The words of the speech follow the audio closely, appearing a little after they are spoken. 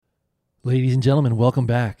Ladies and gentlemen, welcome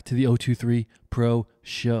back to the O23 Pro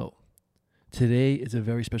Show. Today is a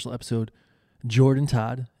very special episode. Jordan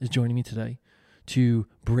Todd is joining me today to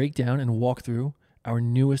break down and walk through our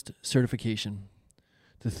newest certification.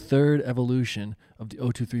 The third evolution of the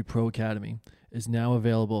O23 Pro Academy is now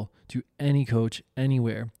available to any coach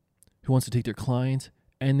anywhere who wants to take their clients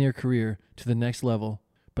and their career to the next level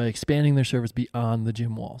by expanding their service beyond the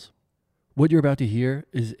gym walls. What you're about to hear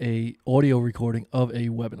is an audio recording of a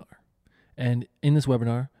webinar. And in this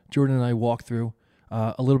webinar, Jordan and I walk through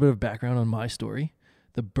a little bit of background on my story,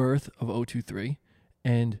 the birth of O23,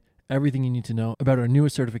 and everything you need to know about our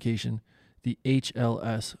newest certification, the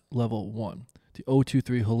HLS Level 1, the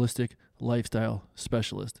O23 Holistic Lifestyle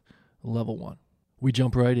Specialist Level 1. We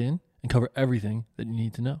jump right in and cover everything that you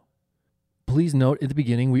need to know. Please note at the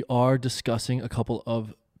beginning, we are discussing a couple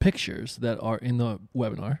of pictures that are in the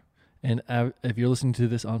webinar. And if you're listening to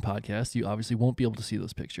this on podcast, you obviously won't be able to see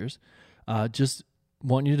those pictures. Just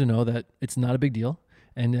want you to know that it's not a big deal.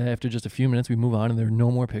 And after just a few minutes, we move on and there are no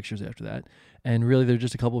more pictures after that. And really, they're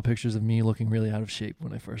just a couple of pictures of me looking really out of shape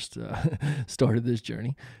when I first started this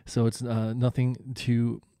journey. So it's nothing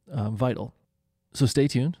too vital. So stay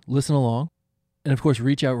tuned, listen along, and of course,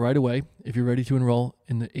 reach out right away if you're ready to enroll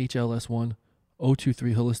in the HLS1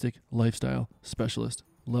 O23 Holistic Lifestyle Specialist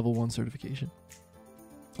Level 1 certification.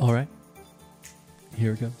 All right,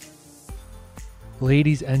 here we go.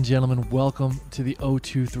 Ladies and gentlemen, welcome to the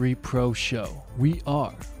O23 Pro Show. We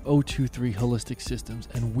are O23 Holistic Systems,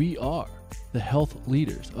 and we are the health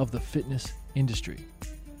leaders of the fitness industry.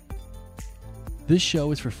 This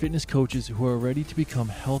show is for fitness coaches who are ready to become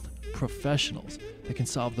health professionals that can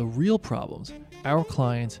solve the real problems our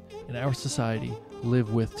clients and our society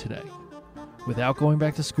live with today, without going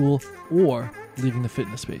back to school or leaving the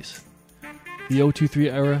fitness space. The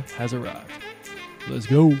O23 era has arrived. Let's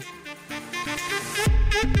go.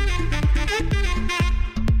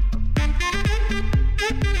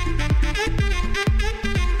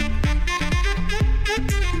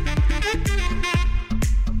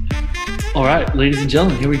 All right, ladies and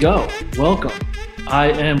gentlemen, here we go. Welcome.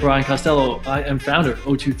 I am Brian Costello. I am founder of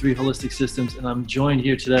O23 Holistic Systems, and I'm joined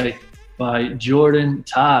here today by Jordan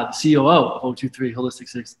Todd, COO of O23 Holistic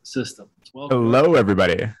Systems. Welcome. Hello,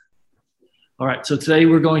 everybody. All right, so today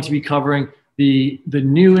we're going to be covering the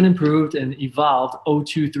new and improved and evolved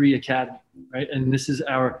O23 Academy, right? And this is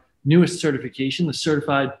our newest certification, the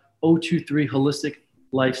Certified O23 Holistic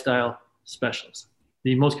Lifestyle Specialist,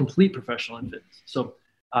 the most complete professional in fitness. So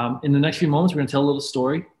in the next few moments, we're going to tell a little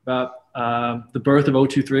story about the birth of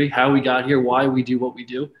O23, how we got here, why we do what we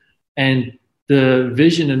do, and the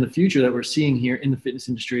vision and the future that we're seeing here in the fitness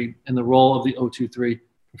industry and the role of the O23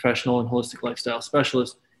 professional and holistic lifestyle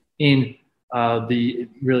specialist in the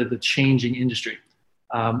changing industry.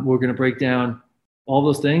 We're going to break down all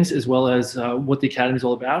those things as well as what the Academy is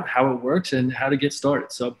all about, how it works, and how to get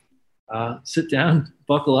started. So sit down,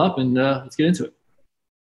 buckle up, and let's get into it.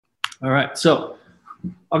 All right, so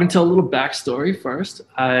I'm going to tell a little backstory first.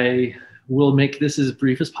 I will make this as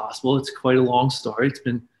brief as possible. It's quite a long story.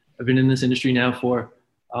 I've been in this industry now for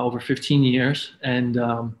over 15 years, and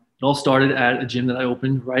it all started at a gym that I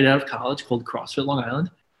opened right out of college called CrossFit Long Island,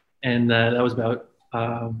 and that was about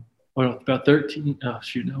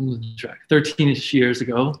 13-ish years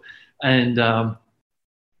ago. And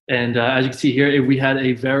as you can see here, we had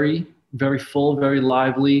a very, very full, very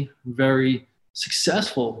lively, very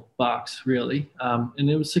successful box, really. And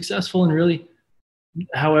it was successful in really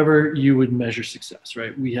however you would measure success,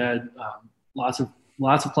 right? We had lots of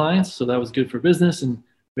clients, so that was good for business. And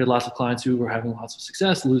we had lots of clients who were having lots of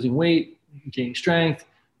success, losing weight, gaining strength,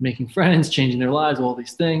 making friends, changing their lives, all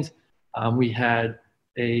these things. We had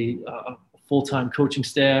a full-time coaching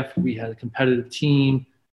staff. We had a competitive team.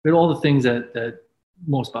 We had all the things that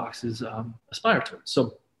most boxes aspire towards.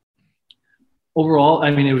 So overall, I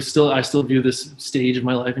mean, I still view this stage of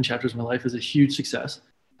my life and chapters of my life as a huge success.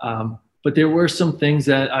 But there were some things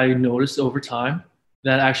that I noticed over time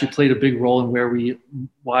that actually played a big role in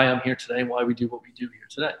why I'm here today and why we do what we do here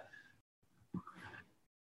today.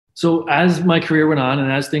 So as my career went on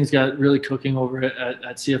and as things got really cooking over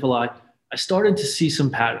at CFLI, I started to see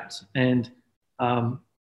some patterns. And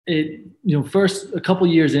first a couple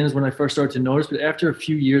of years in is when I first started to notice, but after a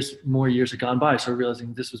few more years had gone by, I started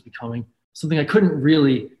realizing this was becoming something I couldn't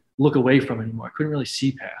really look away from anymore. I couldn't really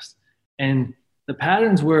see past. And the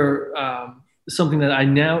patterns were something that I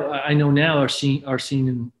know now are seen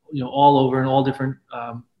in all over in all different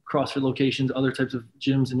CrossFit locations, other types of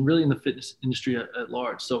gyms, and really in the fitness industry at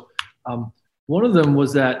large. So one of them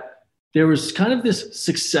was that there was kind of this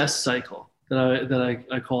success cycle that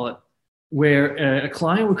I call it, where a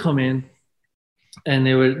client would come in and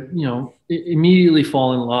they would, immediately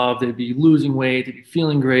fall in love. They'd be losing weight. They'd be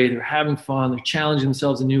feeling great. They're having fun. They're challenging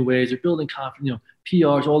themselves in new ways. They're building confidence,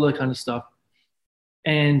 PRs, all that kind of stuff.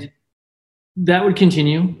 And that would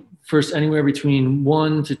continue for anywhere between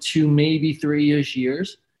 1 to 2, maybe 3-ish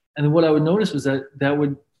years. And then what I would notice was that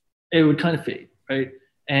it would kind of fade, right?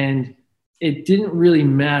 And it didn't really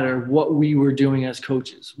matter what we were doing as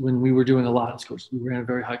coaches when we were doing a lot as coaches. We ran a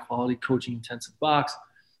very high quality coaching intensive box.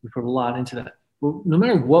 We put a lot into that. But no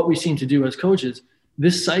matter what we seemed to do as coaches,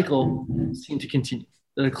 this cycle seemed to continue.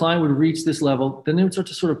 That a client would reach this level, then they would start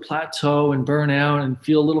to sort of plateau and burn out and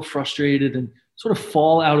feel a little frustrated and sort of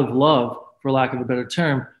fall out of love, for lack of a better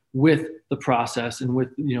term, with the process and with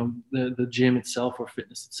the gym itself or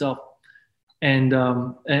fitness itself. And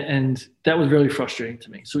that was really frustrating to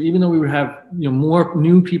me. So even though we would have more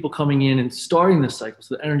new people coming in and starting this cycle,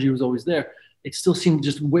 so the energy was always there, it still seemed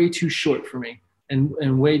just way too short for me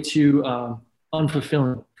and way too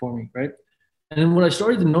unfulfilling for me, right? And then what I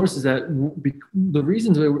started to notice is that the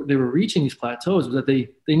reasons they were reaching these plateaus was that they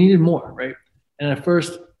needed more, right? And at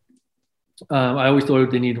first, I always thought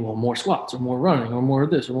they needed more squats or more running or more of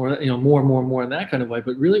this or more in that kind of way.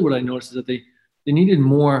 But really what I noticed is that they needed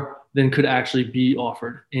more than could actually be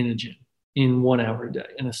offered in a gym in 1 hour a day,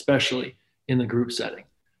 and especially in the group setting.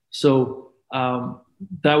 So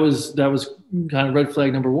that was kind of red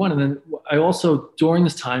flag number one. And then I also, during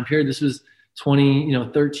this time period, this was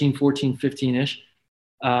 13, 14, 15-ish,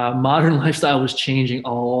 modern lifestyle was changing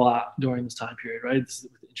a lot during this time period, right? This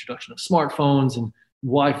is with the introduction of smartphones and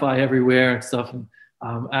Wi-Fi everywhere and stuff. And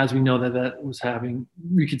as we know that was having,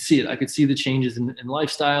 we could see it. I could see the changes in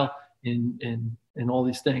lifestyle, in all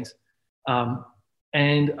these things.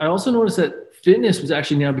 And I also noticed that fitness was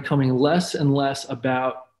actually now becoming less and less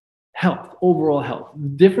about health, overall health.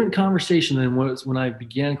 Different conversation than was when I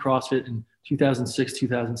began CrossFit in 2006,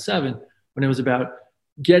 2007, when it was about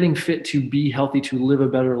getting fit to be healthy, to live a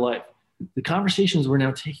better life. The conversations were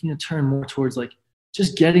now taking a turn more towards like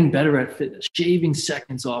just getting better at fitness, shaving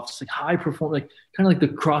seconds off, just like high perform, like kind of like the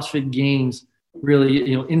CrossFit Games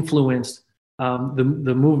really, influenced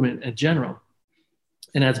the movement in general.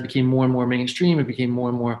 And as it became more and more mainstream, it became more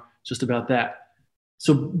and more just about that.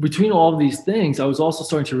 So between all of these things, I was also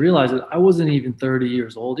starting to realize that I wasn't even 30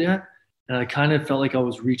 years old yet. And I kind of felt like I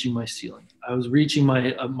was reaching my ceiling. I was reaching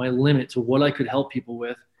my limit to what I could help people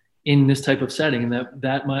with in this type of setting. And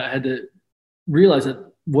I had to realize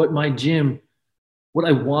that what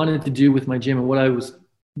I wanted to do with my gym and what I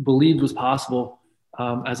believed was possible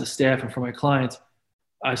as a staff and for my clients,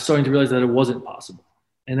 I was starting to realize that it wasn't possible.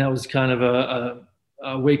 And that was kind of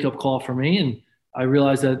a wake-up call for me. And I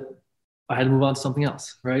realized that I had to move on to something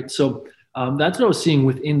else, right? So that's what I was seeing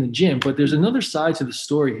within the gym. But there's another side to the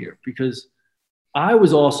story here, because I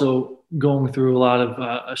was also going through a lot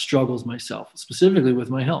of struggles myself, specifically with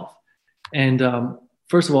my health. And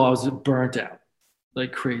first of all, I was burnt out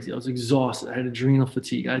like crazy. I was exhausted. I had adrenal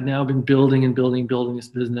fatigue. I had now been building this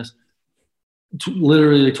business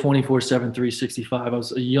literally 24/7, 365. I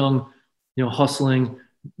was a young, hustling,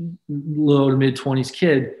 low to mid 20s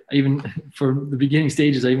kid. I even, for the beginning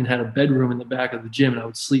stages, I even had a bedroom in the back of the gym, and I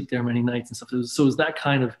would sleep there many nights and stuff. So it was that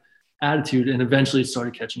kind of attitude, and eventually it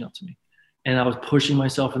started catching up to me. And I was pushing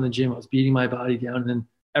myself in the gym. I was beating my body down, and then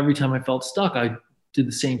every time I felt stuck, I did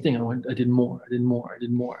the same thing. I did more.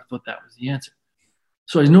 I thought that was the answer.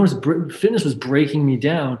 So I noticed fitness was breaking me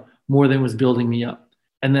down more than was building me up,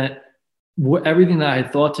 and that everything that I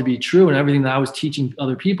had thought to be true and everything that I was teaching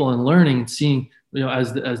other people and learning and seeing,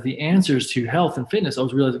 as the answers to health and fitness, I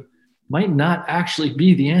was realizing might not actually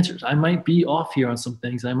be the answers. I might be off here on some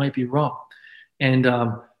things. I might be wrong. And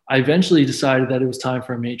I eventually decided that it was time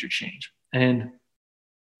for a major change. And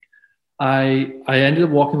I ended up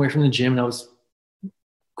walking away from the gym, and I was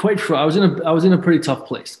I was in a pretty tough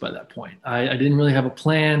place by that point. I didn't really have a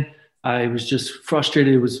plan. I was just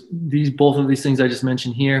frustrated. It was both of these things I just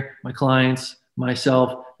mentioned here, my clients,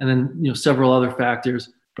 myself, and then, several other factors.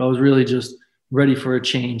 But I was really just ready for a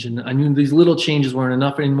change. And I knew these little changes weren't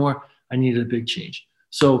enough anymore. I needed a big change.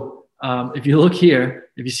 So if you look here,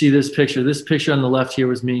 if you see this picture on the left here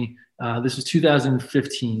was me. This was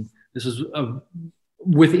 2015. This was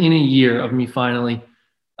within a year of me finally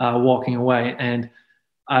walking away. And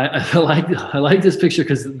I like this picture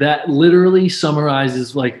because that literally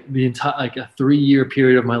summarizes like the entire, like a 3-year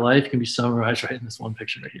period of my life can be summarized right in this one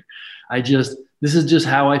picture right here. This is just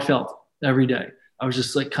how I felt every day. I was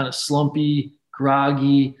just like kind of slumpy,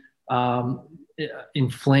 groggy,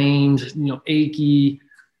 inflamed, achy,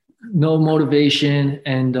 no motivation.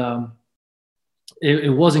 And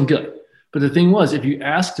it wasn't good. But the thing was, if you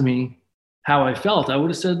asked me, how I felt, I would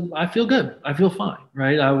have said, I feel good. I feel fine,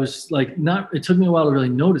 right? I was like, it took me a while to really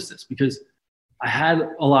notice this because I had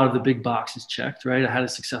a lot of the big boxes checked, right? I had a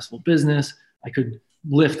successful business. I could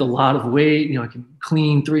lift a lot of weight. I could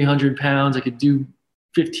clean 300 pounds. I could do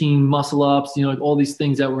 15 muscle ups, like all these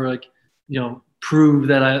things that were like, prove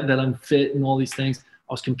that I'm fit and all these things.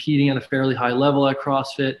 I was competing at a fairly high level at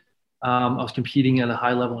CrossFit. I was competing at a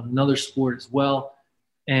high level in another sport as well.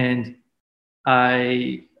 And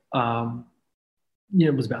I,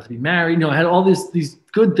 was about to be married. I had all these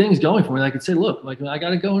good things going for me. I could say, look, like I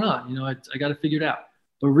got it going on. I got it figured out.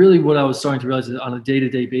 But really, what I was starting to realize is on a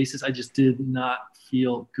day-to-day basis, I just did not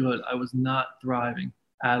feel good. I was not thriving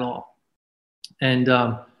at all. And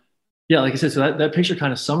like I said, so that picture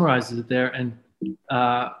kind of summarizes it there. And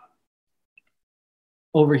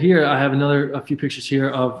over here, I have a few pictures here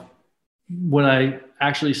of when I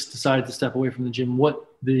actually decided to step away from the gym, what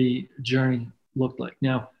the journey looked like.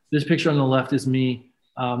 Now, this picture on the left is me.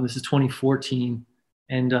 This is 2014.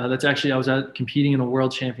 And that's actually, I was competing in a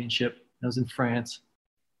world championship. I was in France.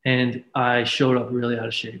 And I showed up really out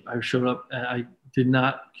of shape. I did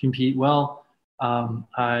not compete well.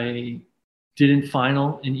 I didn't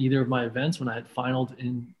final in either of my events when I had finaled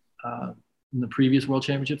in the previous world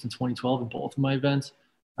championships in 2012 in both of my events.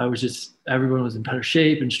 Everyone was in better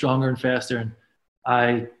shape and stronger and faster. And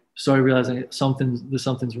I started realizing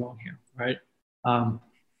something's wrong here, right?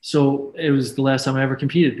 So it was the last time I ever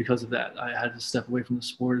competed because of that. I had to step away from the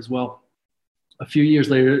sport as well. A few years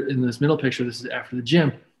later, in this middle picture, this is after the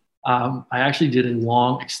gym, I actually did a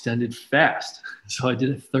long extended fast. So I did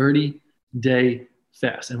a 30-day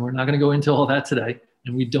fast. And we're not going to go into all that today.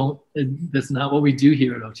 And that's not what we do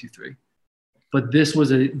here at O23. But this was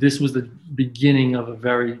the beginning of a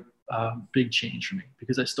very big change for me,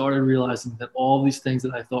 because I started realizing that all these things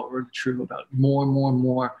that I thought were true about more and more and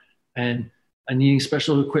more, and I needing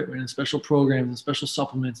special equipment and special programs and special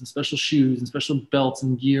supplements and special shoes and special belts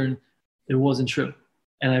and gear, and it wasn't true.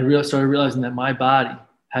 And I started realizing that my body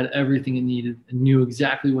had everything it needed and knew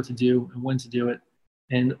exactly what to do and when to do it.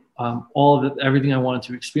 And all of it, everything I wanted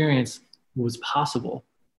to experience was possible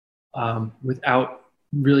without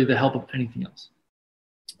really the help of anything else.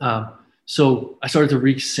 So I started to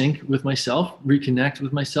resync with myself, reconnect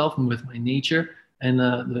with myself and with my nature and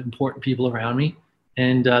the important people around me.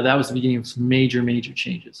 And that was the beginning of some major, major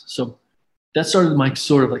changes. So that started my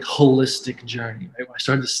sort of like holistic journey, right? I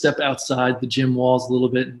started to step outside the gym walls a little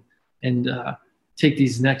bit and take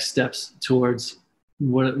these next steps towards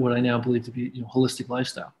what I now believe to be holistic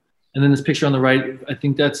lifestyle. And then this picture on the right, I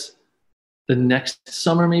think that's the next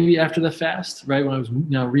summer, maybe after the fast, right? When I was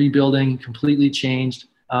rebuilding, completely changed,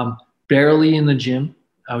 barely in the gym.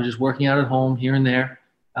 I was just working out at home here and there,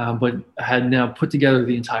 but I had now put together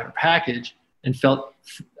the entire package and felt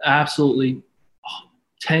absolutely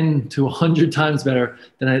 10 to 100 times better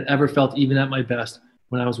than I'd ever felt even at my best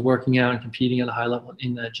when I was working out and competing at a high level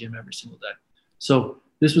in that gym every single day. So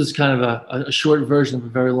this was kind of a short version of a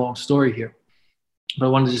very long story here, but I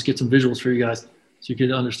wanted to just get some visuals for you guys so you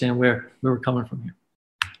could understand where we're coming from here.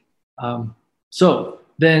 So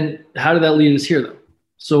then how did that lead us here though?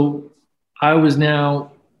 So I was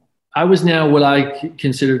now what I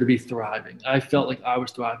consider to be thriving. I felt like I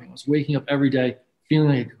was thriving. I was waking up every day feeling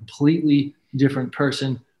like a completely different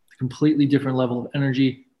person, a completely different level of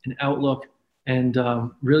energy and outlook, and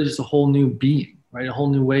really just a whole new being, right? A whole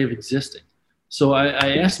new way of existing. So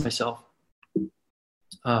I asked myself,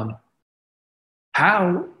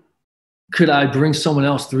 how could I bring someone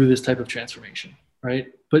else through this type of transformation, right?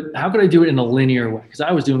 But how could I do it in a linear way? Because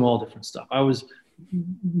I was doing all different stuff. I was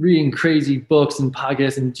reading crazy books and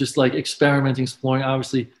podcasts and just like experimenting, exploring,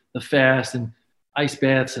 obviously the fast and ice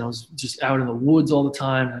baths. And I was just out in the woods all the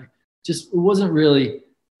time. And it wasn't really,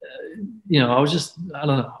 I was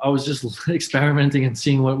just experimenting and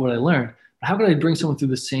seeing what I learned. But how could I bring someone through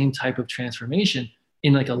the same type of transformation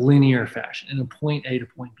in like a linear fashion, in a point A to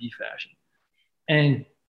point B fashion? And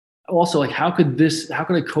also, like, how could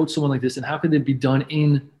I coach someone like this, and how could it be done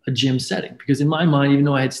in a gym setting? Because in my mind, even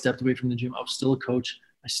though I had stepped away from the gym, I was still a coach.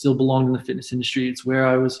 I still belonged in the fitness industry. It's where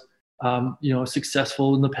I was,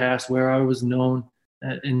 successful in the past, where I was known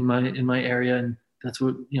in my area, and that's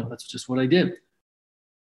just what I did.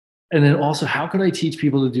 And then also, how could I teach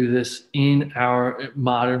people to do this in our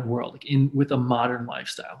modern world, with a modern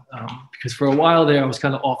lifestyle? Because for a while there, I was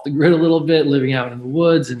kind of off the grid a little bit, living out in the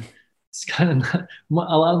woods, and it's kind of a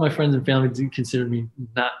lot of my friends and family did consider me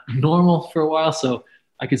not normal for a while. So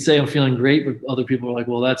I could say I'm feeling great, but other people are like,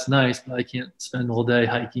 well, that's nice, but I can't spend all day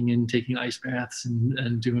hiking and taking ice baths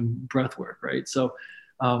and doing breath work, right? So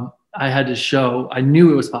I had to show, I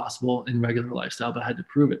knew it was possible in regular lifestyle, but I had to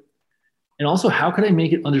prove it. And also, how could I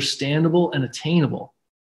make it understandable and attainable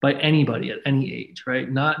by anybody at any age,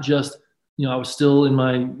 right? Not just, I was still in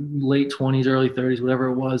my late 20s, early 30s, whatever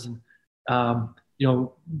it was. And,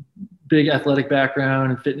 big athletic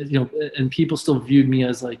background and fitness, and people still viewed me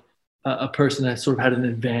as like a person that sort of had an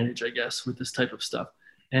advantage, I guess, with this type of stuff.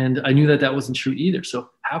 And I knew that that wasn't true either. So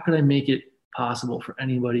how could I make it possible for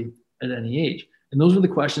anybody at any age? And those were the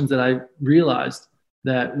questions that I realized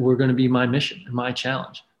that were going to be my mission and my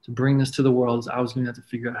challenge to bring this to the world. Is I was going to have to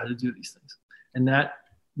figure out how to do these things. And that,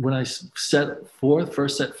 when I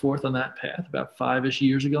first set forth on that path about 5-ish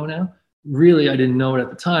years ago now, really, I didn't know it at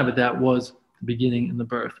the time, but that was the beginning and the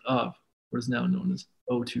birth of what is now known as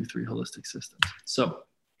O23 Holistic Systems. So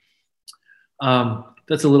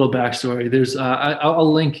that's a little backstory. There's,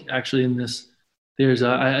 I'll link actually in this. There's,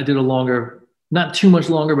 I did a longer, not too much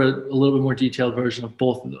longer, but a little bit more detailed version of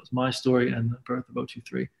both of those, my story and the birth of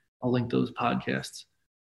O23. I'll link those podcasts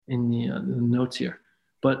in the notes here.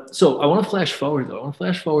 But so I want to flash forward though. I want to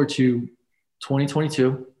flash forward to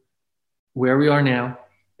 2022, where we are now,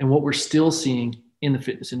 and what we're still seeing in the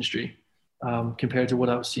fitness industry compared to what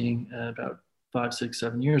I was seeing about 5, 6,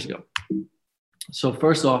 7 years ago. So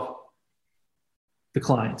first off, the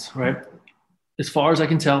clients, right? As far as I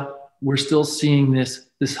can tell, we're still seeing this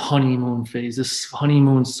honeymoon phase, this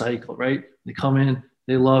honeymoon cycle, right? They come in,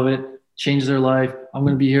 they love it, changes their life. I'm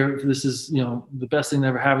going to be here. This is, the best thing that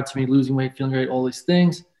ever happened to me, losing weight, feeling great, all these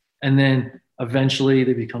things. And then eventually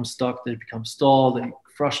they become stuck, they become stalled, they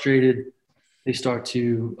frustrated, they start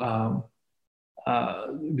to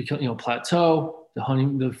become, plateau,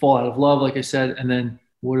 they fall out of love, like I said. And then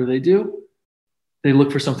what do? They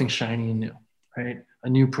look for something shiny and new, right? A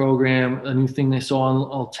new program, a new thing they saw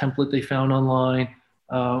on a template they found online,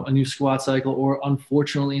 a new squat cycle, or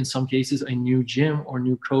unfortunately, in some cases, a new gym or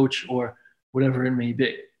new coach or whatever it may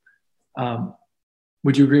be.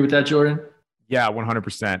 Would you agree with that, Jordan? Yeah,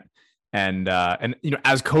 100%. And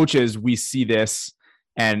as coaches, we see this,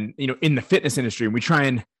 and in the fitness industry, we try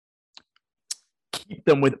and keep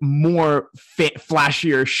them with more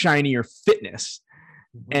flashier, shinier fitness,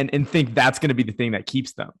 and think that's going to be the thing that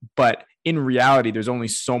keeps them. But in reality, there's only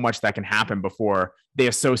so much that can happen before they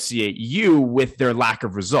associate you with their lack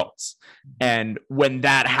of results. And when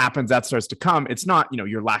that happens, that starts to come. It's not,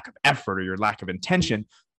 your lack of effort or your lack of intention,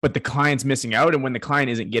 but the client's missing out. And when the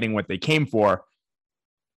client isn't getting what they came for,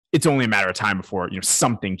 it's only a matter of time before,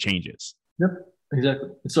 something changes. Yep, exactly.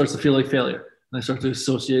 It starts to feel like failure. And I start to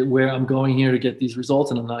associate where I'm going here to get these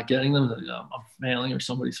results and I'm not getting them. I'm failing or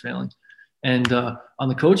somebody's failing. And on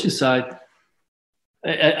the coach's side,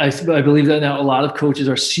 I believe that now a lot of coaches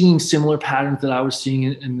are seeing similar patterns that I was seeing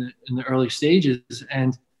in the early stages,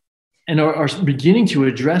 and are beginning to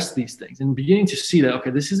address these things and beginning to see that, okay,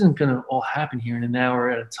 this isn't going to all happen here in an hour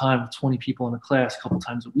at a time with 20 people in a class a couple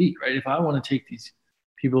times a week, right? If I want to take these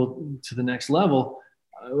people to the next level,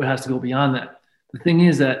 it has to go beyond that. The thing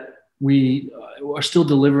is that we are still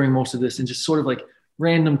delivering most of this in just sort of like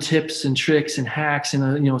random tips and tricks and hacks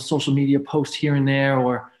and a social media post here and there,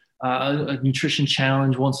 or a nutrition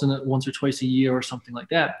challenge once or twice a year or something like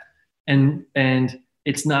that. And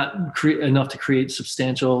it's not enough to create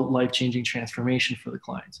substantial life-changing transformation for the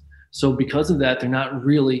clients. So because of that, they're not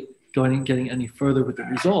really getting any further with the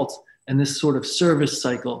results. And this sort of service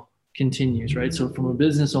cycle continues, right? So from a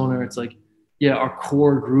business owner, it's like, yeah, our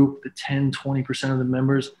core group, the 10, 20% of the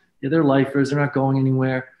members, yeah, they're lifers, they're not going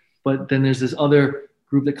anywhere. But then there's this other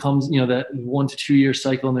group that comes, that 1 to 2 year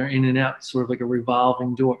cycle, and they're in and out, sort of like a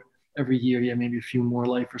revolving door. Every year, yeah, maybe a few more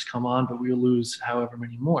lifers come on, but we'll lose however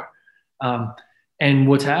many more. And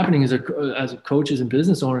what's happening is, as coaches and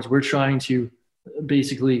business owners, we're trying to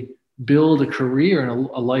basically build a career and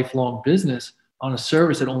a lifelong business on a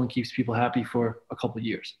service that only keeps people happy for a couple of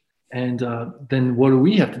years. And then what do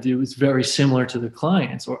we have to do is very similar to the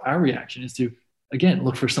clients, or our reaction is to, again,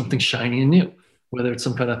 look for something shiny and new, whether it's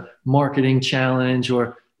some kind of marketing challenge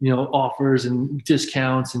or offers and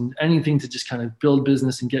discounts and anything to just kind of build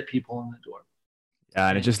business and get people in the door. Yeah,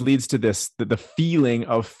 and it just leads to the feeling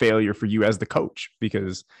of failure for you as the coach,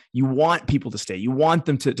 because you want people to stay, you want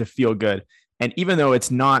them to feel good. And even though it's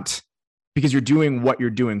not because you're doing what you're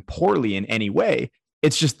doing poorly in any way,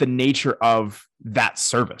 it's just the nature of that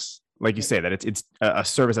service. Like you say, that it's a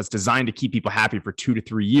service that's designed to keep people happy for 2 to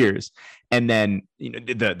 3 years. And then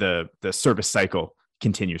the service cycle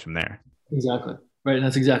continues from there. Exactly. Right. And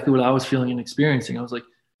that's exactly what I was feeling and experiencing. I was like,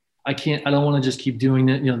 I don't want to just keep doing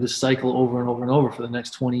it, this cycle over and over and over for the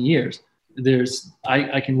next 20 years.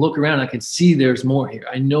 I can look around, I can see there's more here.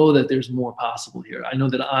 I know that there's more possible here. I know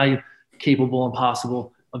that I'm capable and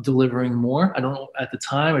possible of delivering more. I don't know at the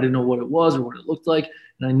time, I didn't know what it was or what it looked like.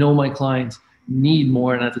 And I know my clients need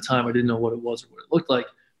more. And at the time, I didn't know what it was or what it looked like,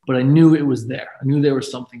 but I knew it was there. I knew there was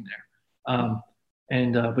something there.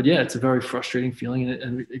 But yeah, it's a very frustrating feeling,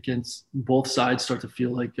 and against both sides start to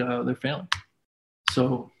feel like they're failing.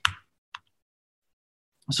 So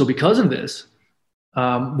because of this,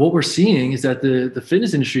 what we're seeing is that the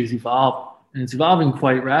fitness industry is evolving, and it's evolving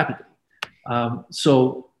quite rapidly.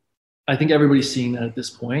 So I think everybody's seeing that at this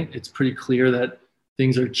point. It's pretty clear that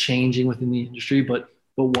things are changing within the industry, but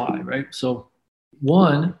why, right? So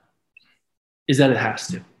one is that it has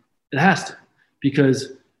to. It has to,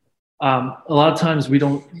 because a lot of times we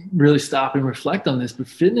don't really stop and reflect on this, but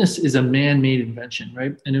fitness is a man-made invention,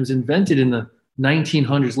 right? And it was invented in the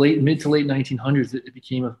 1900s, mid to late 1900s. It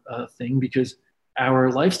became a thing because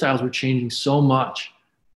our lifestyles were changing so much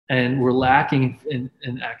and we're lacking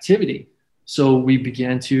in activity. So we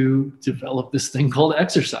began to develop this thing called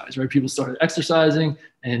exercise, right? People started exercising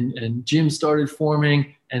and gyms started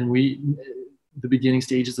forming, and the beginning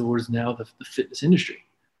stages of what is now the fitness industry.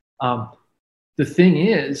 The thing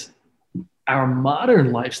is, our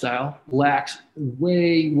modern lifestyle lacks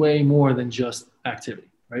way, way more than just activity,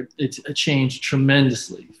 right? It's changed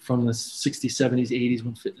tremendously from the 60s, 70s, 80s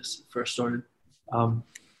when fitness first started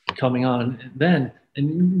coming on then,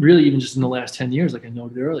 and really even just in the last 10 years, like I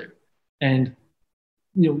noted earlier. And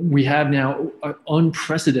we have now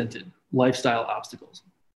unprecedented lifestyle obstacles.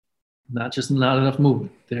 Not enough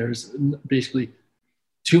movement. There's basically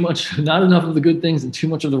too much, not enough of the good things and too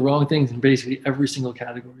much of the wrong things in basically every single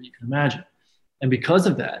category you can imagine. And because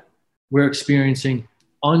of that, we're experiencing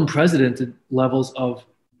unprecedented levels of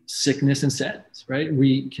sickness and sadness, right?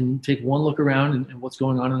 We can take one look around and what's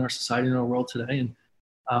going on in our society and our world today,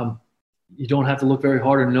 and you don't have to look very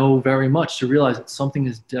hard or know very much to realize that something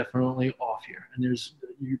is definitely off here. And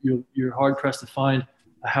you're hard pressed to find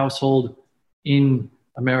a household in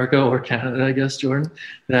America or Canada, I guess, Jordan,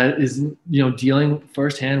 that is dealing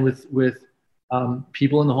firsthand with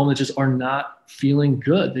people in the home that just are not feeling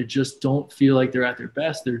good. They just don't feel like they're at their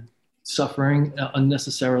best. They're suffering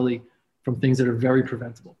unnecessarily from things that are very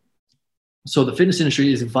preventable. So the fitness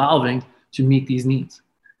industry is evolving to meet these needs,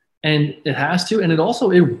 and it has to, and it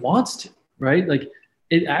wants to. Right? Like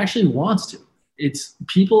it actually wants to. It's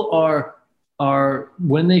people are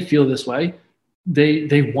when they feel this way,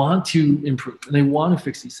 they want to improve and they want to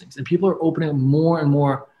fix these things. And people are opening up more and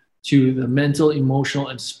more to the mental, emotional,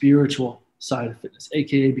 and spiritual side of fitness,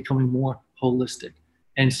 aka becoming more holistic.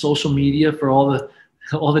 And social media, for all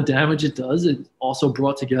the damage it does, it also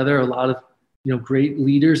brought together a lot of great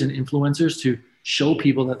leaders and influencers to show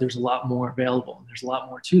people that there's a lot more available and there's a lot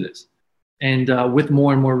more to this. And with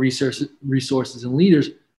more and more resources and leaders,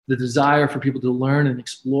 the desire for people to learn and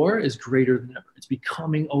explore is greater than ever. It's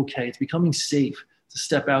becoming okay. It's becoming safe to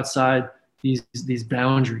step outside these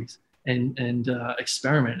boundaries and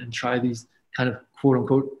experiment and try these kind of quote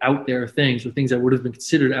unquote out there things, or things that would have been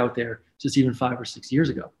considered out there just even 5 or 6 years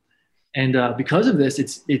ago. And because of this,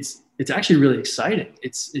 it's actually really exciting.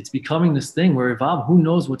 It's becoming this thing where evolve. Who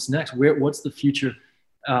knows what's next? What's the future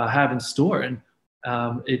have in store? And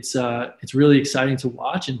it's really exciting to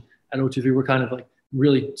watch. And at O23, we're kind of like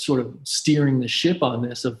really sort of steering the ship on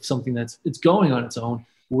this of something it's going on its own.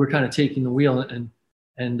 We're kind of taking the wheel and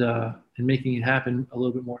making it happen a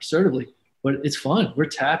little bit more assertively. But it's fun. We're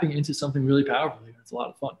tapping into something really powerful here. It's a lot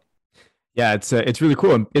of fun. Yeah, it's really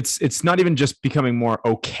cool. It's not even just becoming more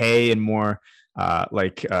okay and more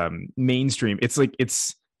mainstream. It's like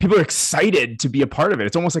people are excited to be a part of it.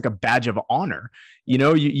 It's almost like a badge of honor.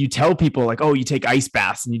 You tell people like, oh, you take ice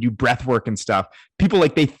baths and you do breath work and stuff. People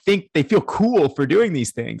they think they feel cool for doing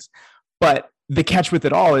these things. But the catch with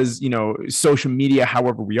it all is, social media,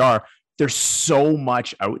 however we are, there's so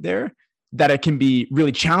much out there that it can be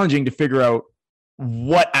really challenging to figure out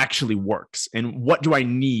what actually works and what do I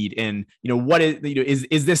need, and what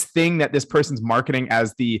is this thing that this person's marketing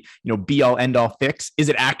as the be all end all fix, is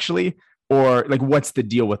it actually, or what's the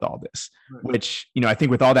deal with all this? Right. Which I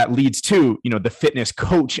think with all that leads to the fitness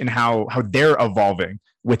coach and how they're evolving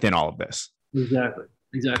within all of this. Exactly,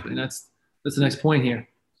 and that's the next point here.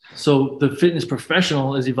 So the fitness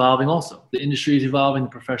professional is evolving also. The industry is evolving, the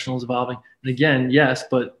professional is evolving. And again, yes,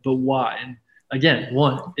 but why? And again,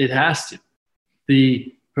 one, it has to.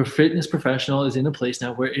 The fitness professional is in a place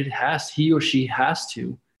now where he or she has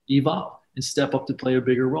to evolve and step up to play a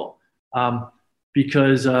bigger role,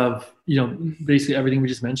 because of basically everything we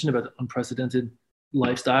just mentioned about the unprecedented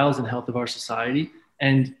lifestyles and health of our society,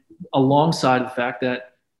 and alongside the fact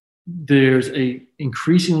that there's a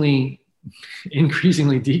increasingly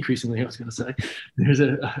decreasingly, I was going to say, there's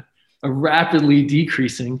a rapidly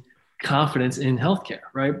decreasing confidence in healthcare,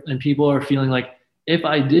 right? And people are feeling like if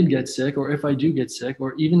I did get sick, or if I do get sick,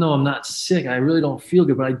 or even though I'm not sick, I really don't feel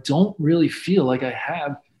good, but I don't really feel like I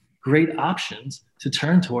have great options to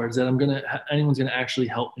turn towards that anyone's going to actually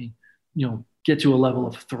help me, get to a level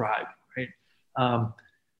of thrive. Right.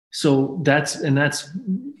 So that's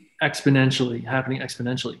happening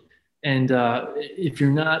exponentially. And if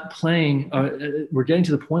you're not playing, we're getting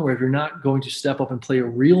to the point where if you're not going to step up and play a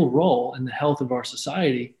real role in the health of our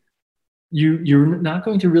society, you're not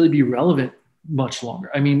going to really be relevant much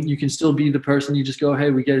longer. I mean, you can still be the person you just go,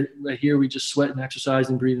 hey, we get it right here. We just sweat and exercise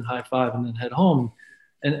and breathe and high five and then head home.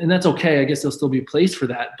 And that's okay. I guess there'll still be a place for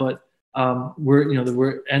that. But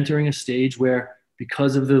we're entering a stage where,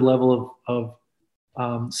 because of the level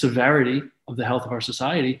of severity of the health of our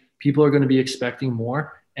society, people are going to be expecting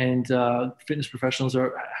more, and fitness professionals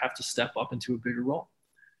have to step up into a bigger role.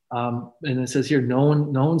 And it says here, no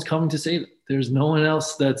one's coming to save it. There's no one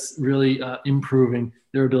else that's really improving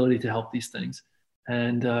their ability to help these things,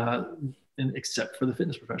 and except for the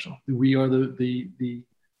fitness professional. We are the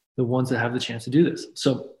ones that have the chance to do this.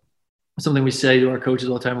 So something we say to our coaches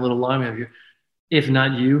all the time, a little line we have here: if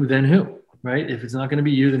not you, then who? Right? If it's not going to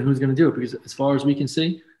be you, then who's going to do it? Because as far as we can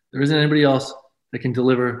see, there isn't anybody else that can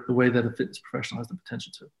deliver the way that a fitness professional has the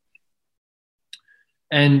potential to.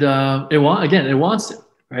 And it wants to.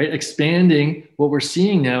 Right? Expanding, what we're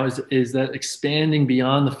seeing now is that expanding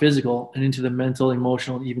beyond the physical and into the mental,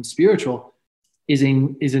 emotional, and even spiritual is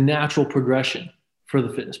a natural progression for the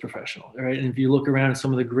fitness professional. Right? And if you look around at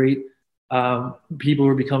some of the great people who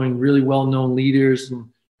are becoming really well-known leaders and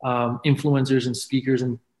influencers and speakers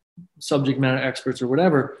and subject matter experts or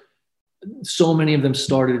whatever, so many of them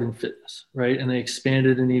started in fitness, right? And they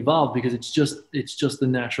expanded and evolved because it's just the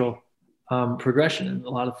natural progression. And a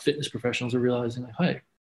lot of fitness professionals are realizing, like, hey,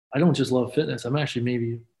 I don't just love fitness. I'm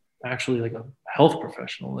actually like a health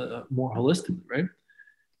professional, more holistically, right?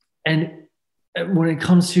 And when it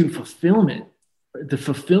comes to fulfillment, the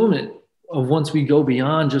fulfillment of once we go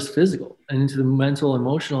beyond just physical and into the mental,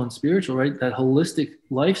 emotional, and spiritual, right? That holistic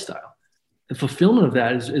lifestyle, the fulfillment of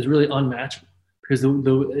that is really unmatchable, because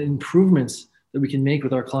the improvements that we can make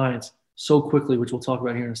with our clients so quickly, which we'll talk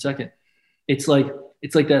about here in a second, it's like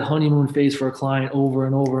that honeymoon phase for a client over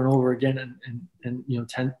and over and over again, and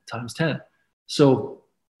 10 times 10. So,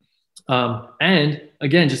 and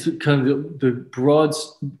again, just kind of the broad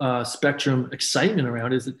spectrum excitement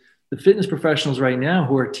around is that the fitness professionals right now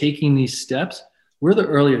who are taking these steps, we're the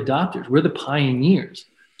early adopters. We're the pioneers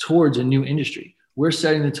towards a new industry. We're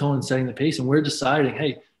setting the tone and setting the pace, and we're deciding,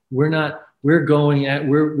 hey,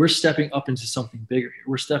 we're stepping up into something bigger here.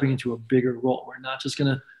 We're stepping into a bigger role. We're not just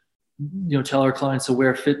going to, tell our clients to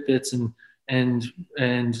wear Fitbits and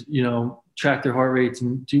track their heart rates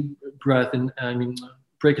and do breath and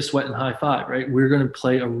break a sweat and high five, right? We're going to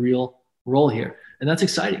play a real role here. And that's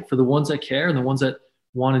exciting for the ones that care and the ones that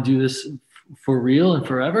want to do this for real and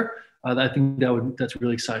forever. I think that's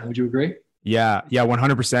really exciting. Would you agree? Yeah,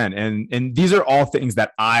 100%. And these are all things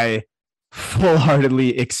that I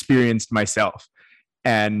full-heartedly experienced myself.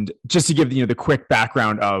 And just to give the quick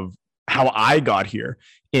background of how I got here,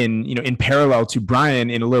 in parallel to Brian,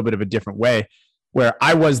 in a little bit of a different way, where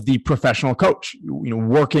I was the professional coach,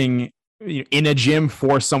 working in a gym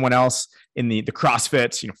for someone else in the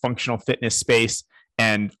CrossFit, functional fitness space.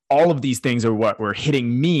 And all of these things are what were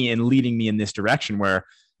hitting me and leading me in this direction, where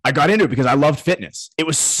I got into it because I loved fitness. It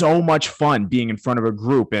was so much fun being in front of a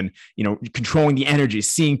group and, controlling the energy,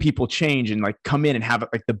 seeing people change and like come in and have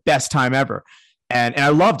like the best time ever. And I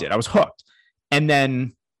loved it. I was hooked. And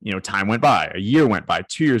then, time went by, a year went by,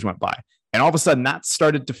 2 years went by. And all of a sudden that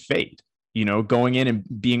started to fade, going in and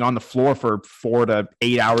being on the floor for 4 to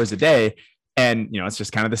 8 hours a day. And, it's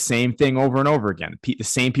just kind of the same thing over and over again. The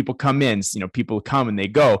same people come in, people come and they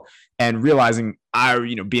go, and realizing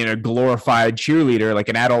being a glorified cheerleader, like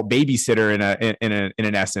an adult babysitter in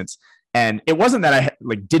an essence. And it wasn't that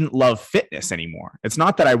I didn't love fitness anymore. It's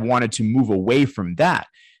not that I wanted to move away from that.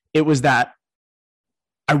 It was that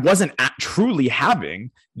I wasn't truly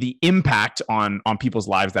having the impact on people's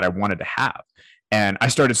lives that I wanted to have. And I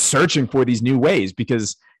started searching for these new ways,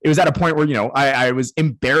 because it was at a point where, I was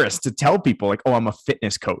embarrassed to tell people like, oh, I'm a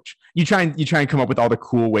fitness coach. You try and come up with all the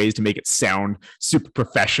cool ways to make it sound super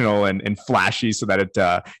professional and flashy, so that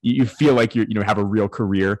it you feel like you have a real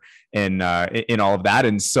career in all of that.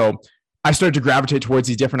 And so I started to gravitate towards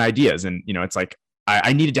these different ideas. And, it's like,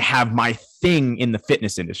 I needed to have my thing in the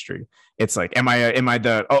fitness industry. It's like, am I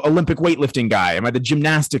the Olympic weightlifting guy? Am I the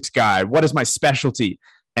gymnastics guy? What is my specialty?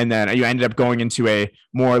 And then you ended up going into a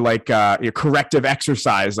more like corrective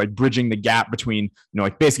exercise, like bridging the gap between,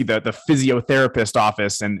 basically the physiotherapist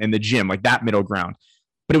office and the gym, like that middle ground.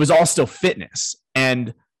 But it was all still fitness.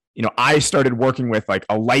 And I started working with like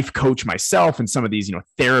a life coach myself and some of these,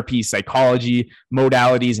 therapy, psychology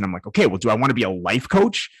modalities. And I'm like, okay, well, do I want to be a life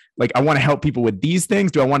coach? Like, I want to help people with these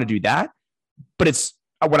things. Do I want to do that? But it's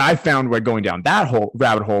what I found where going down that whole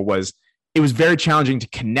rabbit hole was it was very challenging to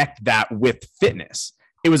connect that with fitness.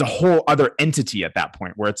 It was a whole other entity at that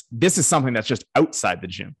point where this is something that's just outside the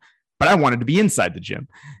gym, but I wanted to be inside the gym.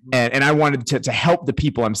 And I wanted to help the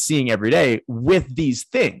people I'm seeing every day with these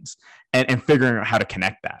things and figuring out how to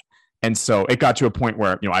connect that. And so it got to a point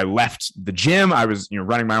where, I left the gym. I was,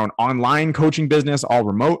 running my own online coaching business, all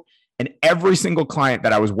remote. And every single client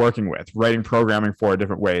that I was working with, writing programming for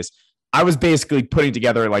different ways, I was basically putting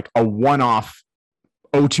together like a one-off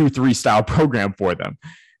O23 style program for them.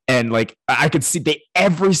 And like, I could see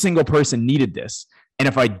every single person needed this. And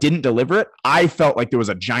if I didn't deliver it, I felt like there was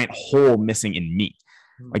a giant hole missing in me.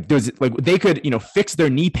 Like they could, fix their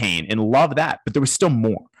knee pain and love that, but there was still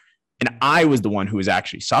more. And I was the one who was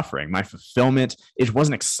actually suffering. My fulfillment, it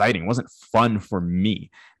wasn't exciting. It wasn't fun for me.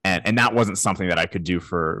 And that wasn't something that I could do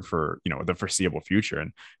for the foreseeable future.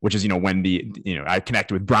 And which is, when I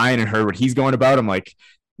connected with Brian and heard what he's going about, I'm like,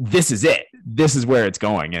 this is it. This is where it's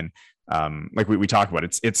going. And like we talked about,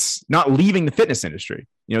 it's not leaving the fitness industry.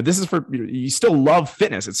 This is for, you still love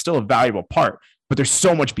fitness. It's still a valuable part, but there's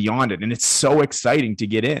so much beyond it. And it's so exciting to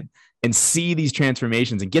get in and see these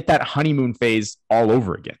transformations and get that honeymoon phase all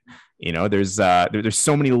over again. There's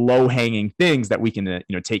so many low hanging things that we can,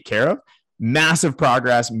 take care of. Massive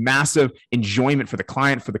progress, massive enjoyment for the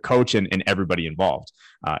client, for the coach, and everybody involved.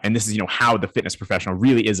 And this is, how the fitness professional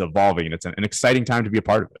really is evolving. And it's an exciting time to be a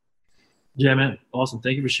part of it. Yeah, man. Awesome.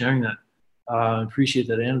 Thank you for sharing that. I appreciate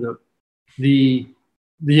that anecdote. You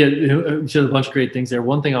said a bunch of great things there.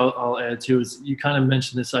 One thing I'll add to is you kind of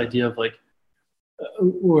mentioned this idea of like,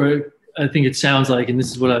 or I think it sounds like, and this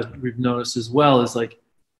is what we've noticed as well, is like,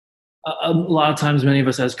 a lot of times, many of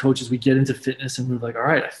us as coaches, we get into fitness and we're like, all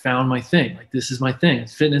right, I found my thing. Like, this is my thing.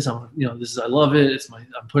 It's fitness. I love it.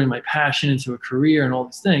 I'm putting my passion into a career and all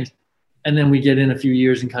these things. And then we get in a few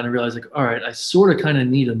years and kind of realize like, all right, I sort of kind of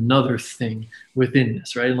need another thing within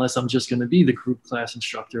this, right? Unless I'm just going to be the group class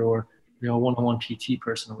instructor or, one-on-one PT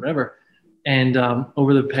person or whatever. And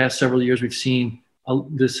over the past several years, we've seen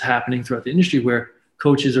this happening throughout the industry where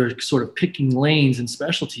coaches are sort of picking lanes and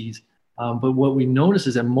specialties. But what we notice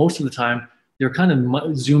is that most of the time they're kind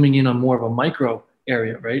of zooming in on more of a micro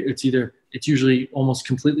area, right? It's usually almost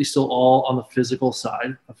completely still all on the physical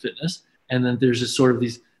side of fitness. And then there's just sort of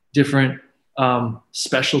these different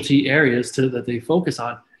specialty areas that they focus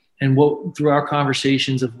on. And through our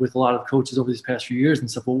conversations with a lot of coaches over these past few years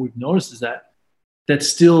and stuff, what we've noticed is that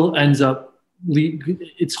still ends up,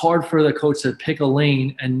 it's hard for the coach to pick a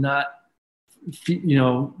lane and not,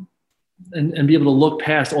 and be able to look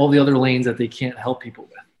past all the other lanes that they can't help people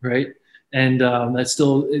with, right? And that's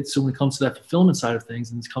still, so when it comes to that fulfillment side of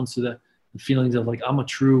things, and it comes to the feelings of like, I'm a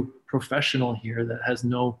true professional here that has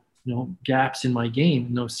no gaps in my game,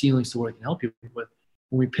 no ceilings to what I can help you with.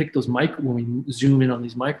 When we pick when we zoom in on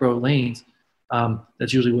these micro lanes,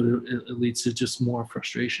 that's usually what it leads to, just more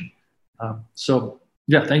frustration. So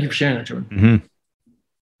yeah, thank you for sharing that, Jordan. Mm-hmm.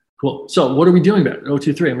 Cool. So what are we doing about it?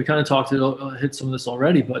 O23, and we kind of hit some of this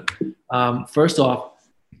already, but first off,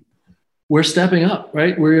 we're stepping up,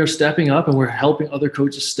 right? We're stepping up and we're helping other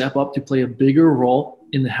coaches step up to play a bigger role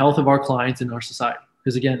in the health of our clients and our society.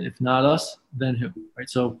 Because again, if not us, then who, right?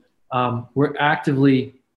 So we're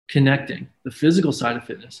actively connecting the physical side of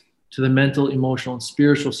fitness to the mental, emotional, and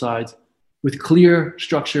spiritual sides with clear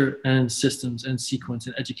structure and systems and sequence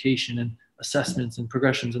and education and assessments and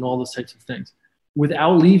progressions and all those types of things,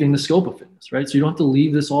 without leaving the scope of fitness, right? So you don't have to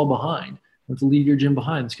leave this all behind. You don't have to leave your gym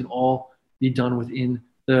behind. This can all be done within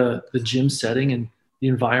the gym setting and the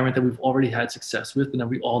environment that we've already had success with and that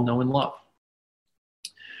we all know and love.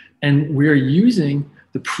 And we're using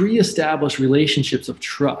the pre-established relationships of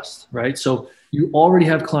trust, right? So you already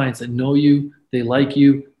have clients that know you, they like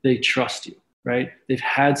you, they trust you, right? They've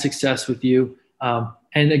had success with you.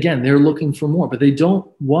 And again, they're looking for more, but they don't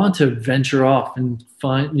want to venture off and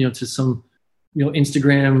find, to some,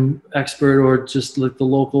 Instagram expert or just like the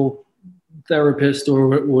local therapist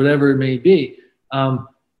or whatever it may be.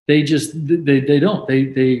 They don't.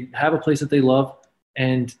 They have a place that they love.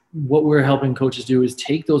 And what we're helping coaches do is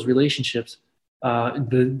take those relationships to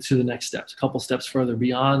the next steps, a couple steps further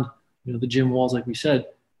beyond the gym walls, like we said,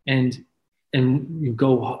 and you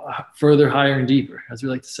go further, higher, and deeper, as we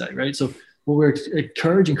like to say, right? So what we're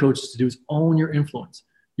encouraging coaches to do is own your influence.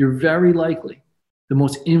 You're very likely the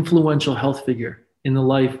most influential health figure in the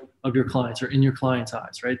life of your clients or in your client's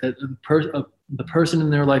eyes, right? That the person in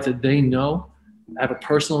their life that they know, have a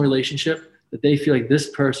personal relationship, that they feel like this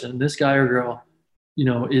person, this guy or girl,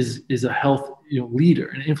 is a health, leader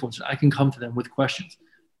and influencer, I can come to them with questions.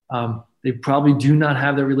 They probably do not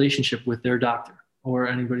have that relationship with their doctor or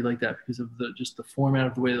anybody like that because of just the format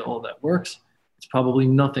of the way that all that works. It's probably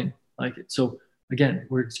nothing like it. So again,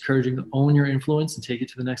 we're encouraging to own your influence and take it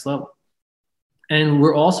to the next level. And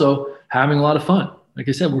we're also having a lot of fun. Like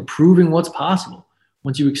I said, we're proving what's possible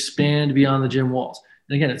once you expand beyond the gym walls.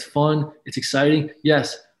 And again, it's fun, it's exciting.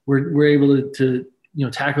 Yes, we're able to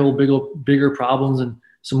tackle bigger problems and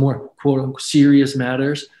some more quote unquote serious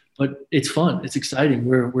matters, but it's fun, it's exciting.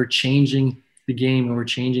 We're changing the game and we're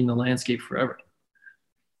changing the landscape forever.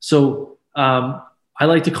 So I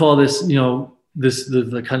like to call this,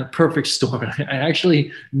 the kind of perfect storm. I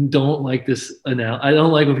actually don't like this analogy. I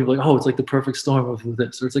don't like when people are like, oh, it's like the perfect storm of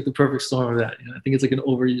this, or it's like the perfect storm of that. I think it's like an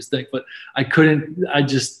overused thing, but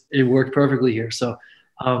it worked perfectly here. So,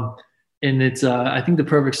 and it's, I think the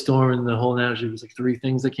perfect storm in the whole analogy was like three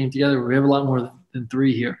things that came together. We have a lot more than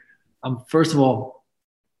three here. First of all,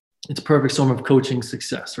 it's a perfect storm of coaching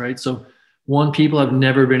success, right? So one, people have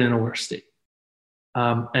never been in a worse state.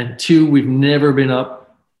 And two, we've never been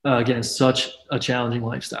up against such a challenging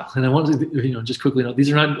lifestyle. And I want to, just quickly note,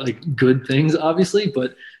 these are not like good things, obviously,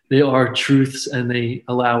 but they are truths and they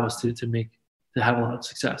allow us to have a lot of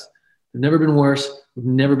success. They've never been worse. We've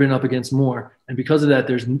never been up against more. And because of that,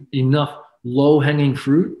 there's enough low hanging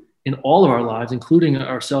fruit in all of our lives, including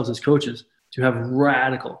ourselves as coaches, to have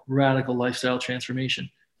radical lifestyle transformation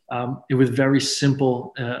with very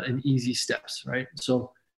simple and easy steps, right?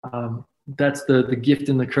 So that's the gift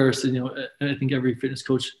and the curse. I think every fitness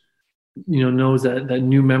coach, knows that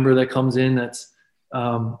new member that comes in that's,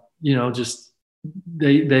 just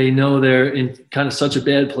they know they're in kind of such a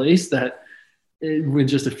bad place that in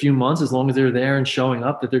just a few months, as long as they're there and showing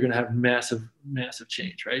up, that they're going to have massive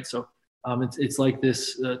change, right? So it's like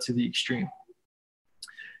this to the extreme.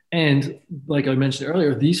 And like I mentioned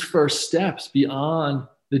earlier, these first steps beyond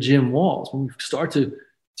the gym walls, when we start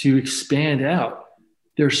to expand out,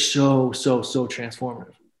 they're so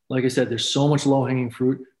transformative. Like I said, there's so much low-hanging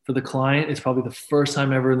fruit for the client. It's probably the first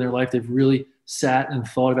time ever in their life they've really sat and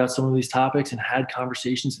thought about some of these topics and had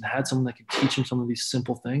conversations and had someone that could teach them some of these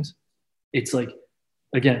simple things. It's like,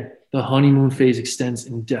 again, the honeymoon phase extends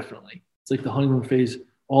indefinitely. It's like the honeymoon phase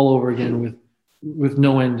all over again with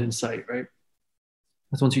no end in sight, right?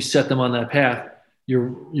 Because once you set them on that path, you're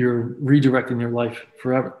redirecting their life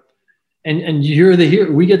forever. And you're the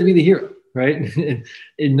hero. We get to be the hero, right?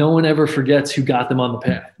 And no one ever forgets who got them on the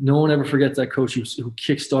path. No one ever forgets that coach who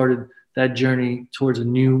kickstarted that journey towards a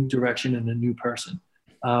new direction and a new person.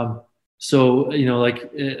 So,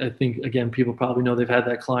 I think, again, people probably know they've had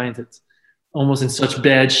that client that's almost in such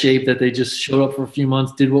bad shape that they just showed up for a few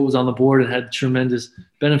months, did what was on the board and had tremendous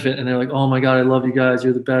benefit. And they're like, oh my God, I love you guys.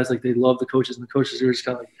 You're the best. Like they love the coaches, and the coaches are just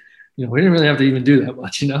kind of like, we didn't really have to even do that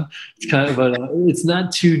much, it's kind of, but it's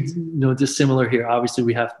not too, dissimilar here. Obviously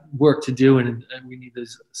we have work to do and we need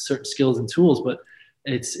those certain skills and tools, but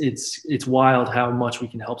it's wild how much we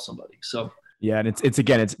can help somebody. So yeah. And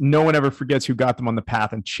it's no one ever forgets who got them on the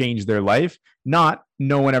path and changed their life. Not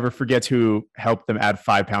no one ever forgets who helped them add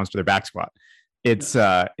 5 pounds to their back squat. It's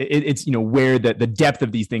where the depth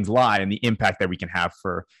of these things lie and the impact that we can have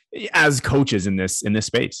as coaches in this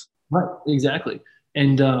space. Right. Exactly.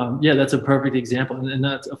 And that's a perfect example. And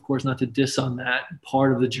that's, of course, not to diss on that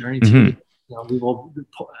part of the journey too. Mm-hmm. We've all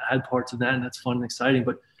had parts of that, and that's fun and exciting.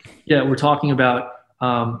 But yeah, we're talking about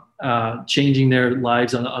changing their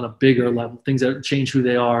lives on a bigger level, things that change who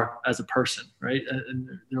they are as a person, right? And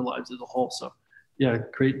their lives as a whole. So yeah,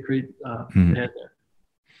 great add there.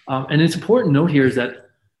 And it's important to note here is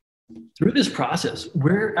that through this process,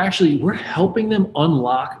 we're helping them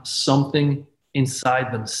unlock something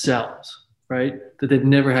inside themselves, right? That they've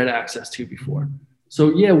never had access to before.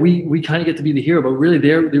 So yeah, we kind of get to be the hero, but really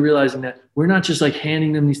they're realizing that we're not just like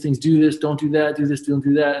handing them these things, do this, don't do that, do this, don't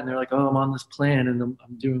do that. And they're like, oh, I'm on this plan and I'm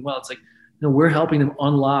doing well. It's like, we're helping them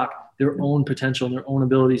unlock their own potential and their own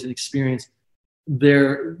abilities and experience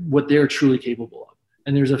what they're truly capable of.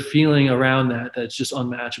 And there's a feeling around that that's just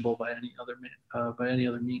unmatchable by any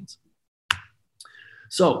other means.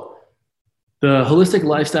 So the Holistic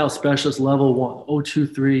Lifestyle Specialist Level 1,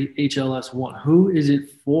 O23 HLS1, who is it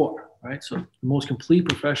for, right? So the most complete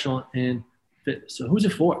professional in fitness. So who's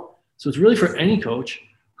it for? So it's really for any coach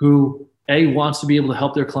who, wants to be able to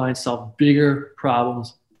help their clients solve bigger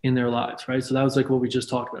problems in their lives, right? So that was like what we just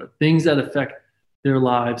talked about, things that affect their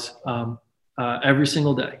lives every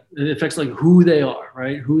single day. It affects like who they are,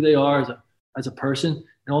 right? Who they are as a person,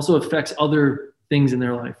 and also affects other things in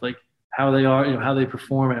their life, like how they are, how they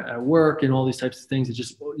perform at work and all these types of things. It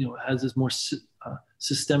just, has this more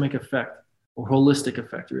systemic effect or holistic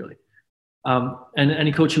effect, really. And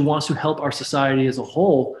any coach who wants to help our society as a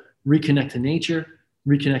whole reconnect to nature,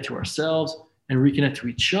 reconnect to ourselves, and reconnect to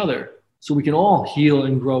each other so we can all heal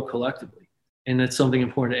and grow collectively. And that's something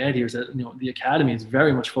important to add here is that, you know, the Academy is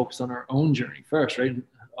very much focused on our own journey first, right?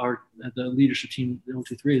 The leadership team, the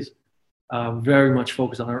O23 is very much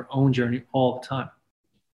focused on our own journey all the time.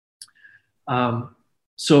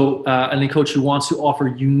 Any coach who wants to offer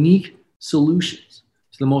unique solutions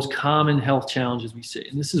to the most common health challenges we see.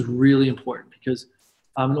 And this is really important because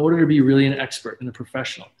in order to be really an expert and a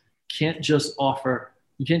professional, you can't just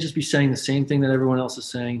be saying the same thing that everyone else is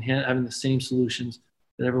saying, having the same solutions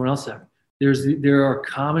that everyone else is having. There are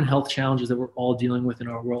common health challenges that we're all dealing with in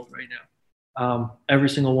our world right now. Every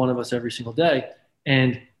single one of us, every single day.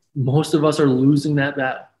 And most of us are losing that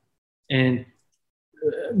battle. And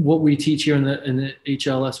what we teach here in the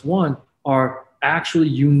HLS1 are actually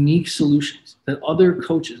unique solutions that other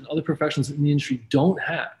coaches and other professionals in the industry don't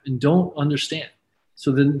have and don't understand.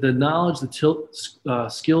 So the knowledge, the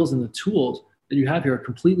skills, and the tools that you have here are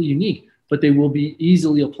completely unique, but they will be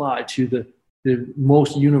easily applied to the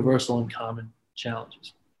most universal and common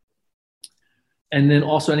challenges. And then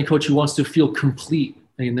also any coach who wants to feel complete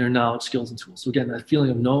in their knowledge, skills, and tools. So again, that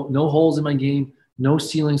feeling of no holes in my game, no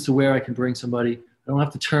ceilings to where I can bring somebody. I don't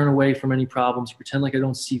have to turn away from any problems, pretend like I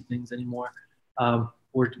don't see things anymore,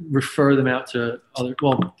 or refer them out to other.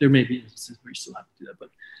 Well, there may be instances where you still have to do that, but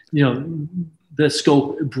you know, the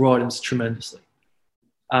scope broadens tremendously.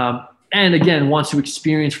 And again, wants to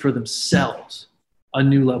experience for themselves a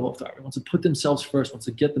new level of authority, wants to put themselves first, wants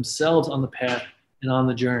to get themselves on the path and on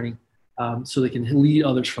the journey so they can lead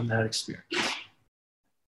others from that experience.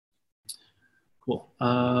 Cool.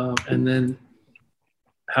 And then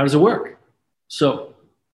how does it work? So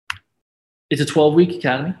it's a 12-week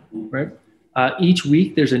academy, right? Each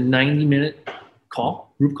week there's a 90-minute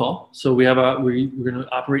group call. So we're going to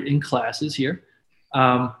operate in classes here.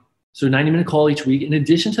 So 90-minute call each week. In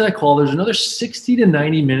addition to that call, there's another 60 to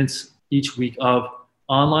 90 minutes each week of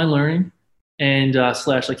online learning and /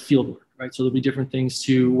 like field work, right? So there'll be different things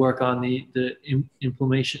to work on the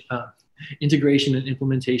integration and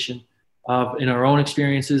implementation in our own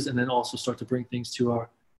experiences, and then also start to bring things to our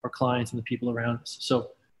clients and the people around us.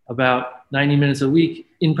 So about 90 minutes a week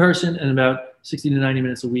in person and about 60 to 90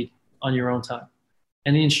 minutes a week on your own time.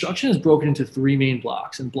 And the instruction is broken into 3 main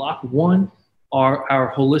blocks. And block 1 are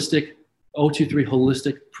our holistic, O23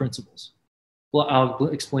 holistic principles. I'll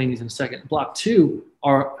explain these in a second. Block 2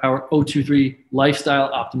 are our O23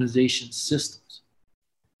 lifestyle optimization systems.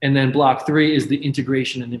 And then block 3 is the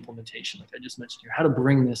integration and implementation, like I just mentioned here, how to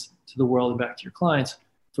bring this to the world and back to your clients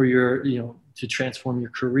for your, to transform your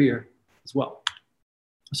career as well.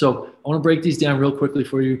 So I want to break these down real quickly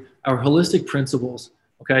for you. Our holistic principles,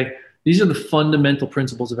 okay? These are the fundamental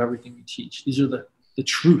principles of everything we teach. These are the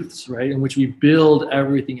truths, right, in which we build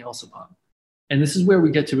everything else upon. And this is where we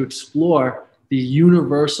get to explore the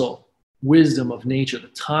universal wisdom of nature, the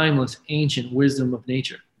timeless, ancient wisdom of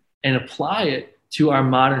nature, and apply it to our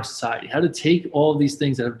modern society. How to take all of these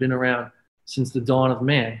things that have been around since the dawn of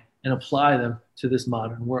man and apply them to this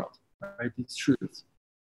modern world, right? These truths.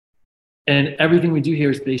 And everything we do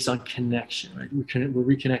here is based on connection, right? We're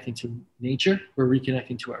reconnecting to nature, we're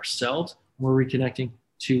reconnecting to ourselves, we're reconnecting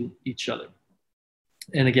to each other.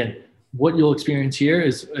 And again, what you'll experience here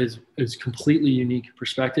is completely unique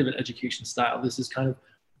perspective and education style. This is kind of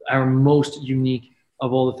our most unique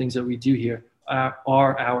of all the things that we do here are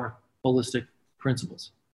our holistic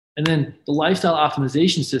principles. And then the lifestyle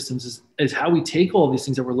optimization systems is how we take all these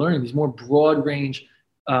things that we're learning, these more broad range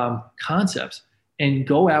concepts, and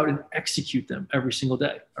go out and execute them every single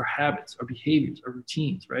day. Our habits, our behaviors, our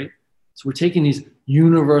routines, right? So we're taking these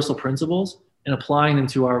universal principles and applying them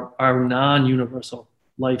to our non-universal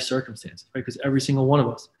life circumstances, right? Because every single one of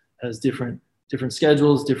us has different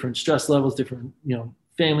schedules, different stress levels, different,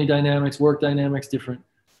 family dynamics, work dynamics, different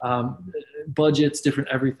budgets, different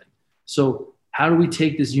everything. So how do we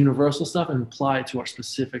take this universal stuff and apply it to our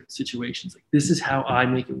specific situations? Like, this is how I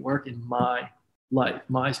make it work in my life,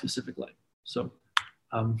 my specific life. So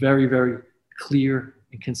very, very clear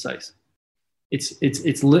and concise.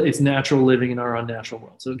 It's natural living in our unnatural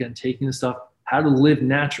world. So again, taking the stuff, how to live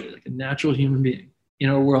naturally, like a natural human being in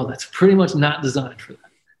a world that's pretty much not designed for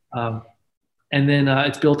that. And then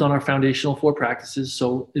it's built on our foundational 4 practices.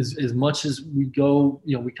 So as much as we go,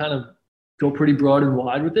 we kind of go pretty broad and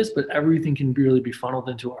wide with this, but everything can really be funneled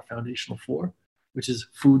into our foundational 4, which is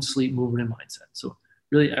food, sleep, movement, and mindset. So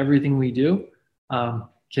really everything we do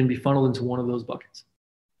can be funneled into one of those buckets.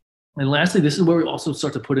 And lastly, this is where we also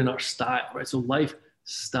start to put in our style, right? So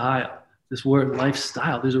lifestyle, this word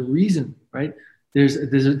lifestyle, there's a reason, right? This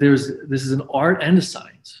is an art and a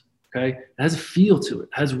science, Okay. It has a feel to it. It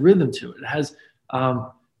has rhythm to it. It has,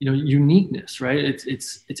 uniqueness, right?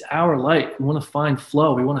 It's our life. We want to find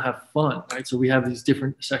flow. We want to have fun, right? So we have these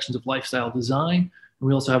different sections of lifestyle design, and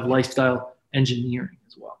we also have lifestyle engineering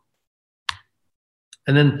as well.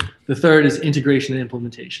 And then the third is integration and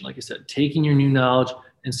implementation. Like I said, taking your new knowledge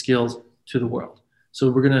and skills to the world. So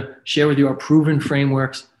we're going to share with you our proven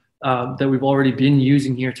frameworks that we've already been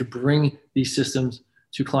using here to bring these systems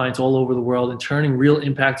to clients all over the world and turning real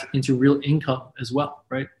impact into real income as well,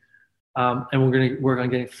 right? And we're going to work on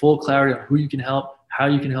getting full clarity on who you can help, how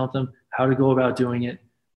you can help them, how to go about doing it,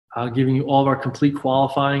 giving you all of our complete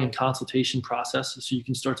qualifying and consultation process so you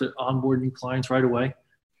can start to onboard new clients right away.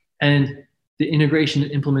 And the integration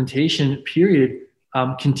and implementation period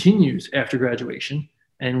continues after graduation,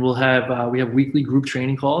 and we have weekly group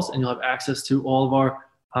training calls, and you'll have access to all of our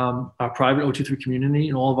private O23 community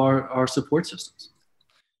and all of our support systems.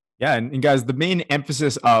 Yeah, and guys, the main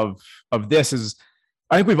emphasis of this is,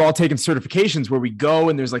 I think we've all taken certifications where we go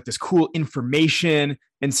and there's like this cool information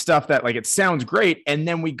and stuff that like it sounds great, and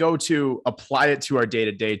then we go to apply it to our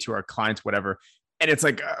day-to-day, to our clients, whatever, and it's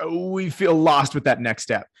like we feel lost with that next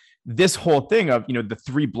step. This whole thing of, the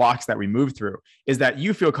 3 blocks that we move through is that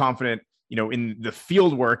you feel confident, in the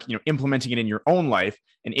field work, implementing it in your own life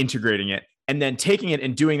and integrating it, and then taking it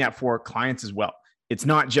and doing that for clients as well. It's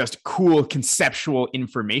not just cool conceptual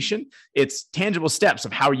information. It's tangible steps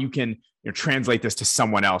of how you can translate this to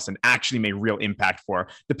someone else and actually make real impact for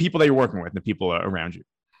the people that you're working with, the people around you.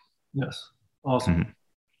 Yes. Awesome. Mm-hmm.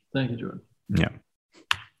 Thank you, Jordan. Yeah.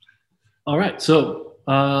 All right. So,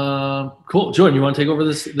 cool. Jordan, you want to take over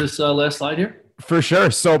this last slide here? For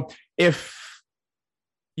sure. So if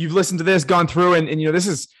you've listened to this, gone through, and this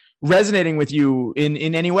is resonating with you in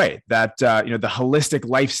any way, that the holistic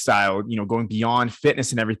lifestyle, going beyond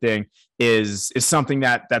fitness and everything is something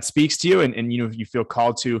that speaks to you, and you feel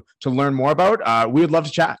called to learn more about, we would love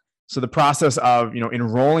to chat. So the process of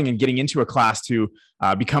enrolling and getting into a class to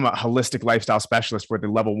become a holistic lifestyle specialist for the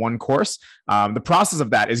level 1 course, the process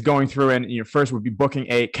of that is going through and first would be booking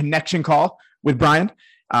a connection call with Brian.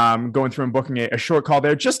 Going through and booking a short call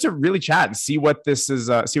there just to really chat and see what this is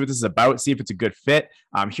about, see if it's a good fit,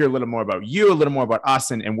 hear a little more about you, a little more about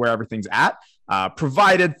us, and where everything's at.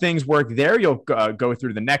 Provided things work there, you'll go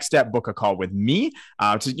through the next step, book a call with me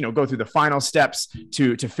to go through the final steps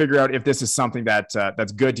to figure out if this is something that's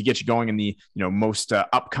good to get you going in the most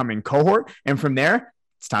upcoming cohort, and from there,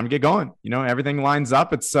 it's time to get going. Everything lines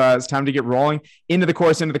up. It's time to get rolling into the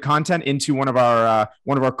course, into the content, into one of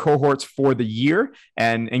our cohorts for the year,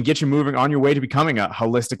 and get you moving on your way to becoming a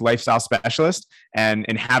holistic lifestyle specialist and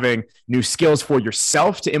having new skills for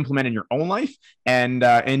yourself to implement in your own life, and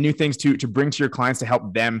new things to bring to your clients to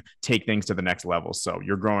help them take things to the next level. So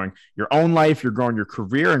you're growing your own life, you're growing your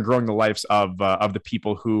career, and growing the lives of the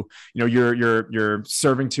people who you're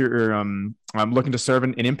serving to, or looking to serve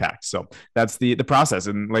and impact. So that's the process.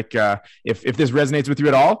 And like, if this resonates with you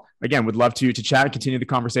at all, again, would love to chat and continue the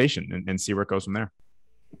conversation and see where it goes from there.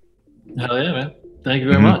 Hell yeah, man. Thank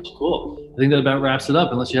you very much. Cool. I think that about wraps it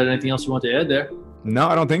up, unless you had anything else you want to add there. No,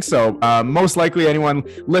 I don't think so. Most likely anyone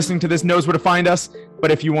listening to this knows where to find us.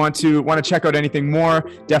 But if you want to check out anything more,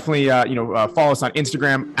 definitely, follow us on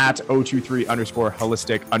Instagram at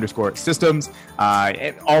O23_holistic_systems.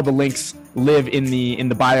 All the links live in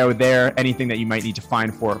the bio there. Anything that you might need to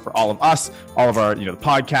find for all of us, all of our, the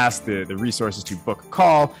podcast, the resources to book a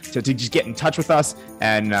call, to just get in touch with us,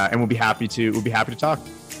 and we'll be happy to talk.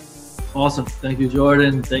 Awesome. Thank you,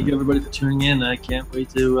 Jordan. Thank you, everybody, for tuning in. I can't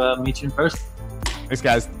wait to meet you in person. Thanks,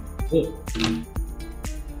 guys. Cool.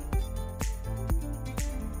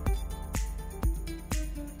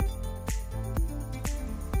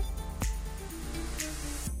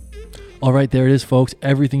 All right, there it is, folks.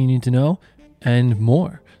 Everything you need to know and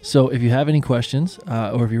more. So if you have any questions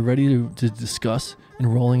or if you're ready to discuss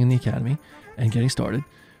enrolling in the Academy and getting started,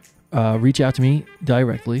 reach out to me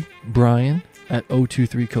directly, Brian at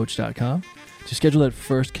O23coach.com, to schedule that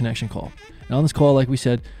first connection call. And on this call, like we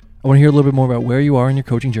said, I want to hear a little bit more about where you are in your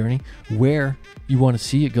coaching journey, where you want to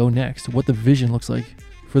see it go next, what the vision looks like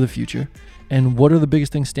for the future, and what are the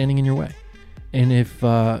biggest things standing in your way. And if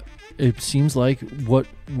it seems like what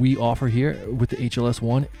we offer here with the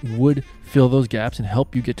HLS1 would fill those gaps and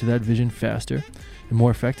help you get to that vision faster and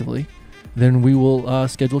more effectively, then we will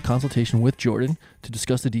schedule a consultation with Jordan to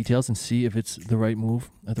discuss the details and see if it's the right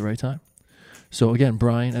move at the right time. So again,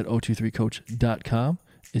 Brian at O23coach.com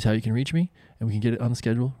is how you can reach me, and we can get it on the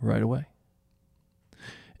schedule right away.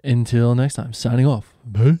 Until next time, signing off.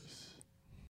 Peace.